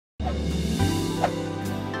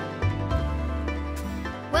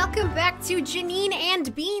welcome back to Janine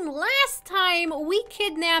and Bean. Last time, we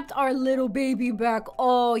kidnapped our little baby back.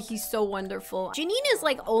 Oh, he's so wonderful. Janine is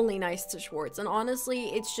like only nice to Schwartz, and honestly,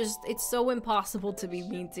 it's so impossible to be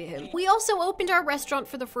mean to him. We also opened our restaurant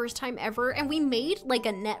for the first time ever, and we made like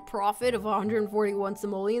a net profit of 141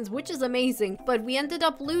 simoleons, which is amazing, but we ended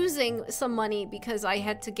up losing some money because I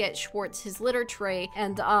had to get Schwartz his litter tray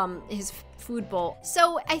and his food bowl.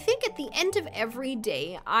 So I think at the end of every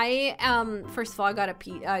day, first of all, I gotta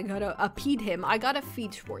feed him. I gotta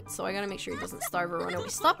feed Schwartz, so I gotta make sure he doesn't starve or run away.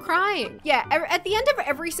 Stop crying. Yeah, at the end of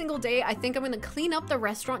every single day, I think I'm gonna clean up the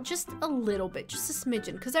restaurant just a little bit, just a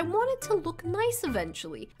smidgen, because I want it to look nice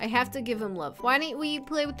eventually. I have to give him love. Why don't we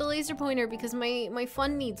play with the laser pointer, because my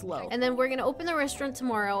fun needs low. And then we're gonna open the restaurant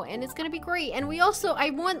tomorrow, and it's gonna be great. And I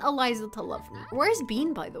want Eliza to love me. Where's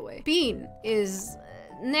Bean, by the way? Bean is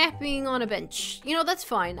napping on a bench. You know, that's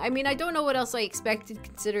fine. I mean, I don't know what else I expected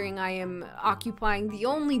considering I am occupying the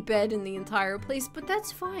only bed in the entire place, but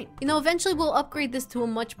that's fine. You know, eventually we'll upgrade this to a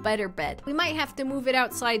much better bed. We might have to move it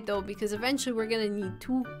outside though, because eventually we're gonna need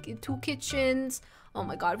two kitchens. Oh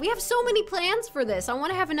my god, we have so many plans for this. I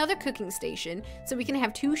want to have another cooking station so we can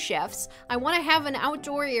have 2 chefs. I want to have an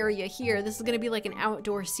outdoor area here. This is gonna be like an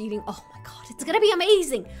outdoor seating. Oh my god, it's gonna be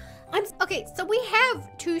amazing. Okay, so we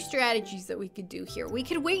have 2 strategies that we could do here. We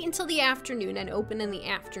could wait until the afternoon and open in the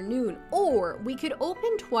afternoon, or we could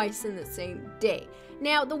open twice in the same day.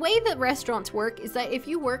 Now, the way that restaurants work is that if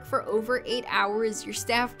you work for over 8 hours, your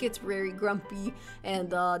staff gets very grumpy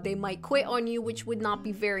and they might quit on you, which would not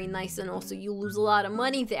be very nice, and also you lose a lot of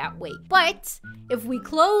money that way. But if we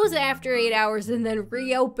close after 8 hours and then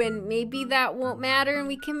reopen, maybe that won't matter and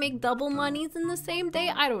we can make double monies in the same day.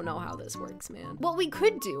 I don't know how this works, man. What we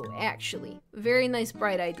could do, actually, very nice,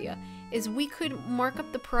 bright idea, is we could mark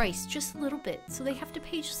up the price just a little bit, so they have to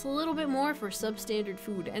pay just a little bit more for substandard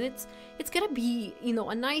food, and it's gonna be, you know,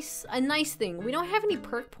 a nice thing. We don't have any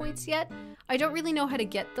perk points yet. I don't really know how to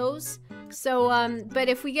get those. So, but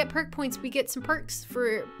if we get perk points, we get some perks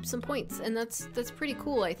for some points, and that's pretty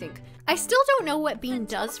cool, I think. I still don't know what Bean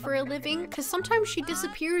does for a living, because sometimes she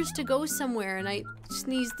disappears to go somewhere, and I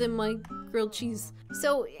sneezed in my grilled cheese.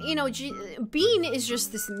 So, you know, Bean is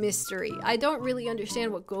just this mystery. I don't really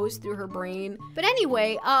understand what goes through her brain. But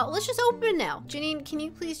anyway, let's just open now. Janine, can you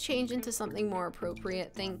please change into something more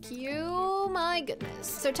appropriate? Thank you. My goodness.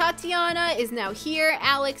 So Tatiana is now here.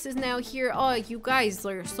 Alex is now here. Oh, you guys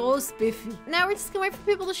are so spiffy. Now we're just gonna wait for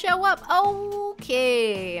people to show up.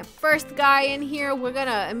 Okay. First guy in here, we're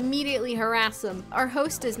gonna immediately harass him. Our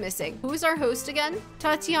host is missing. Who's our host again?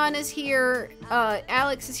 Tatiana's here.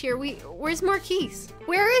 Alex is here. Where's Marquise?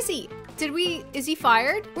 Where is he? Is he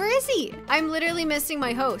fired? Where is he? I'm literally missing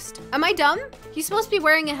my host. Am I dumb? He's supposed to be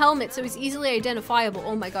wearing a helmet, so he's easily identifiable.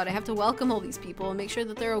 Oh my god, I have to welcome all these people and make sure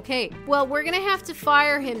that they're okay. Well, we're gonna have to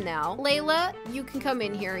fire him now. Layla, you can come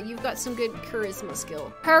in here. You've got some good charisma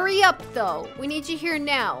skill. Hurry up, though. We need you here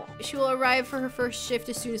now. She will arrive for her first shift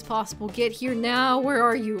as soon as possible. Get here now. Where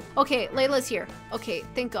are you? Okay, Layla's here. Okay,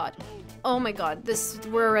 thank god. Oh my god,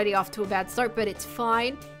 we're already off to a bad start, but it's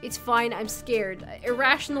fine. It's fine, I'm scared.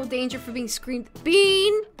 Irrational danger for being screamed.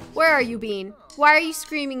 Bean! Where are you, Bean? Why are you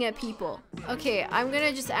screaming at people? Okay, I'm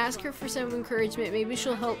gonna just ask her for some encouragement. Maybe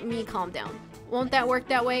she'll help me calm down. Won't that work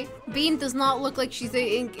that way? Bean does not look like she's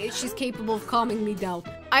capable of calming me down.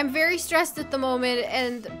 I'm very stressed at the moment,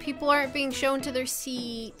 and people aren't being shown to their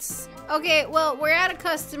seats. Okay, well, we're out of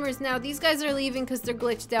customers now. These guys are leaving because they're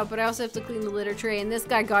glitched out, but I also have to clean the litter tray, and this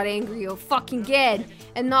guy got angry fucking again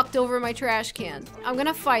and knocked over my trash can. I'm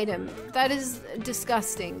gonna fight him. That is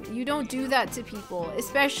disgusting. You don't do that to people,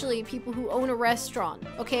 especially people who own a restaurant.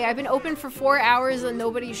 Okay, I've been open for 4 hours and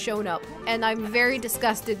nobody's shown up, and I'm very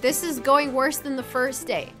disgusted. This is going worse than the first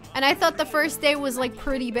day. And I thought the first day was like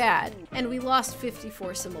pretty bad, and we lost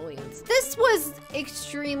 54 simoleons. This was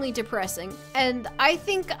extremely depressing, and I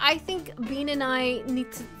think Bean and I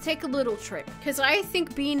need to take a little trip, because I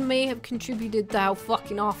think Bean may have contributed to how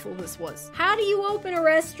fucking awful this was. How do you open a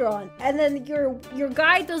restaurant and then your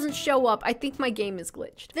guy doesn't show up? I think my game is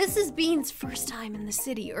glitched. This is Bean's first time in the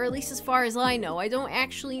city, or at least as far as I know. I don't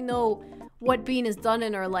actually know what Bean has done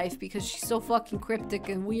in her life because she's so fucking cryptic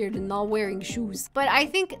and weird and not wearing shoes. But I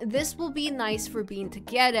think this will be nice for Bean to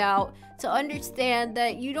get out, to understand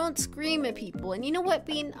that you don't scream at people. And you know what,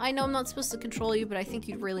 Bean? I know I'm not supposed to control you, but I think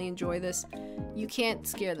you'd really enjoy this. You can't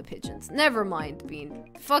scare the pigeons. Never mind, Bean.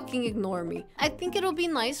 Fucking ignore me. I think it'll be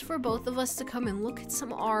nice for both of us to come and look at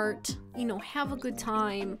some art, you know, have a good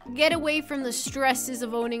time, get away from the stresses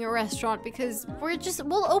of owning a restaurant, because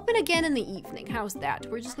we'll open again in the evening. How's that?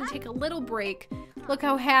 We're just gonna take a little break. Look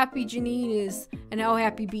how happy Janine is and how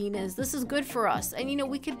happy Bean is. This is good for us. And you know,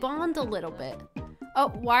 we could bond a little bit. Oh,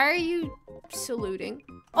 why are you saluting?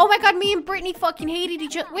 Oh my god, me and Brittany fucking hated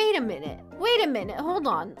each other. Wait a minute, hold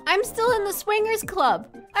on. I'm still in the swingers club.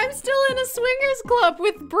 I'm still in a swingers club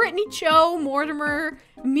with Brittany, Cho, Mortimer,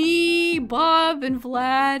 me, Bob, and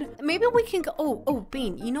Vlad. Maybe we can go, oh,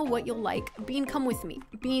 Bean, you know what you'll like? Bean, come with me.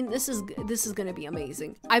 Bean, this is gonna be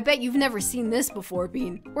amazing. I bet you've never seen this before,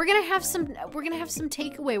 Bean. We're gonna have some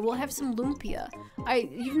takeaway. We'll have some lumpia.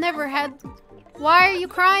 You've never had... Why are you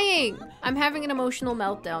crying? I'm having an emotional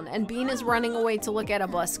meltdown, and Bean is running away to look at a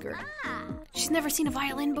busker. She's never seen a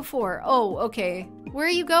violin before. Oh, okay. Where are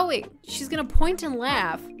you going? She's gonna point and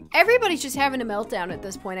laugh. Everybody's just having a meltdown at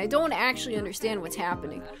this point. I don't actually understand what's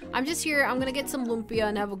happening. I'm just here. I'm gonna get some lumpia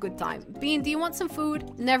and have a good time. Bean, do you want some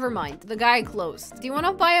food? Never mind. The guy closed. Do you want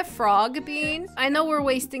to buy a frog, Bean? I know we're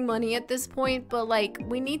wasting money at this point, but like,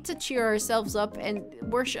 we need to cheer ourselves up, and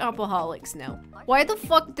we're shopaholics now. Why the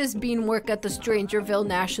fuck does Bean work at the Strangerville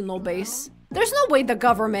National Base? There's no way the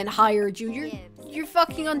government hired you. You're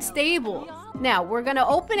fucking unstable. Now, we're gonna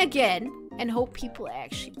open again and hope people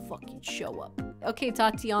actually fucking show up. Okay,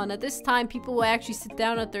 Tatiana, this time people will actually sit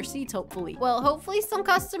down at their seats, hopefully. Well, hopefully some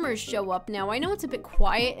customers show up now. I know it's a bit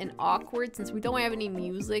quiet and awkward since we don't have any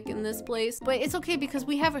music in this place, but it's okay because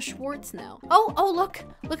we have a Schwartz now. Oh, look.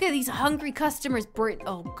 Look at these hungry customers.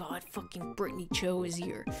 Oh god, fucking Brittany Cho is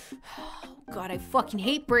here. God, I fucking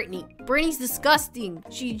hate Brittany. Brittany's disgusting.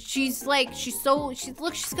 She's got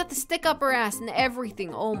the stick up her ass and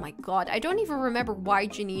everything. Oh my god. I don't even remember why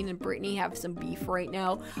Janine and Brittany have some beef right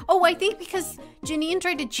now. Oh, I think because Janine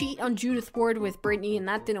tried to cheat on Judith Ward with Brittany and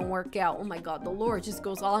that didn't work out. Oh my god, the lore just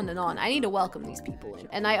goes on and on. I need to welcome these people in.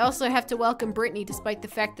 And I also have to welcome Brittany despite the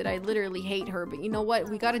fact that I literally hate her. But you know what?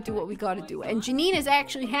 We gotta do what we gotta do. And Janine is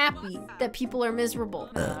actually happy that people are miserable.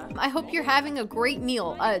 I hope you're having a great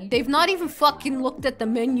meal. They've not even fucking looked at the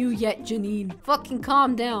menu yet, Janine. Fucking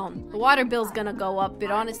calm down. The water bill's gonna go up, but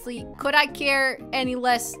honestly, could I care any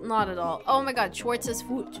less? Not at all. Oh my god, Schwartz has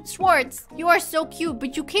food. Schwartz, you are so cute,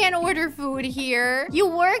 but you can't order food here. You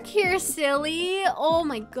work here, silly. Oh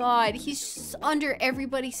my god, he's just under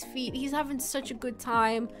everybody's feet. He's having such a good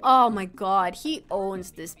time. Oh my god, he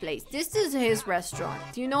owns this place. This is his restaurant.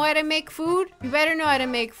 Do you know how to make food? You better know how to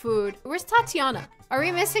make food. Where's Tatiana? Are we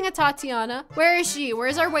missing a Tatiana? Where is she?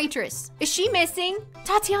 Where's our waitress? Is she missing?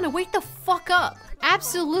 Tatiana, wake the fuck up.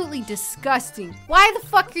 Absolutely disgusting. Why the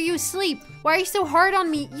fuck are you asleep? Why are you so hard on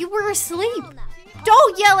me? You were asleep.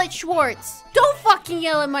 Don't yell at Schwartz. Don't fucking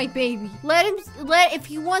yell at my baby. If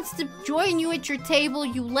he wants to join you at your table,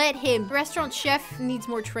 you let him. The restaurant chef needs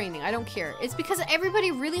more training. I don't care. It's because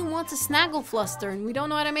everybody really wants a snagglefluster and we don't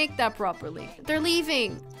know how to make that properly. They're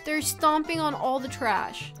leaving. They're stomping on all the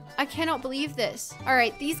trash. I cannot believe this. All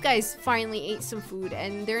right, these guys finally ate some food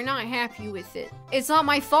and they're not happy with it. It's not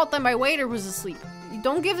my fault that my waiter was asleep. You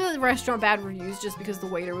don't give the restaurant bad reviews just because the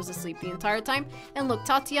waiter was asleep the entire time. And look,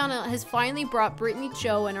 Tatiana has finally brought Brittany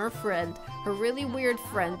Cho and her friend, her really weird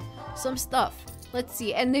friend, some stuff. Let's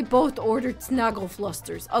see, and they both ordered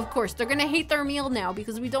snaggleflusters. Of course, they're gonna hate their meal now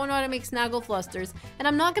because we don't know how to make snaggleflusters, and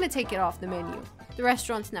I'm not gonna take it off the menu. The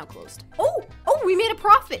restaurant's now closed. Oh, we made a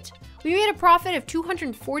profit. We made a profit of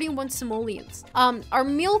 241 simoleons. Our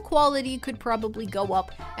meal quality could probably go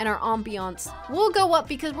up, and our ambiance will go up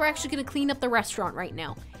because we're actually gonna clean up the restaurant right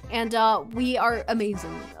now. And we are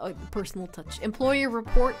amazing. Personal touch. Employer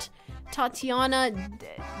report. Tatiana,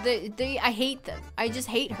 I hate them. I just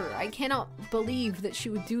hate her. I cannot believe that she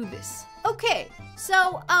would do this. Okay,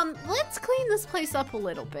 so let's clean this place up a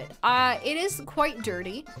little bit. It is quite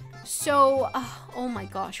dirty. So, oh my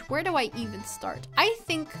gosh, where do I even start? I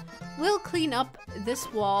think we'll clean up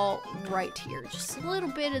this wall right here. Just a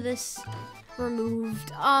little bit of this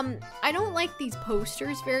removed. I don't like these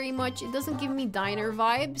posters very much. It doesn't give me diner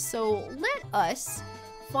vibes. So let us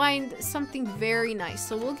find something very nice.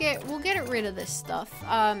 So we'll get rid of this stuff.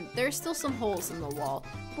 There's still some holes in the wall.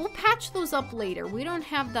 We'll patch those up later. We don't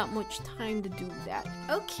have that much time to do that.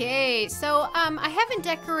 Okay, so I haven't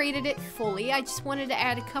decorated it fully. I just wanted to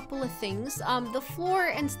add a couple of things. The floor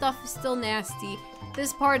and stuff is still nasty.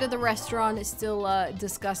 This part of the restaurant is still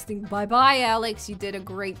disgusting. Bye-bye, Alex. You did a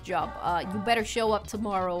great job. You better show up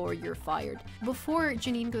tomorrow or you're fired. Before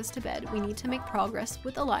Janine goes to bed, we need to make progress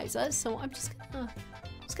with Eliza, so I'm just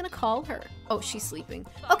gonna call her. Oh, she's sleeping.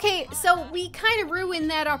 Okay, so we kind of ruined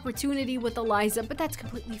that opportunity with Eliza, but that's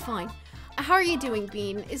completely fine. How are you doing,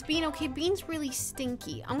 Bean? Is Bean okay? Bean's really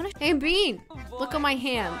stinky. Hey, Bean, look at my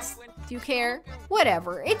hands. Do you care?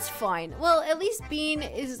 Whatever, it's fine. Well, at least Bean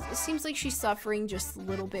seems like she's suffering just a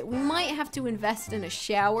little bit. We might have to invest in a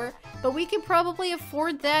shower, but we can probably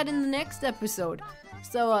afford that in the next episode.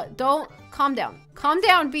 So, don't... Calm down. Calm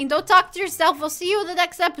down, Bean. Don't talk to yourself. I'll see you in the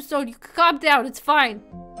next episode. You can calm down. It's fine.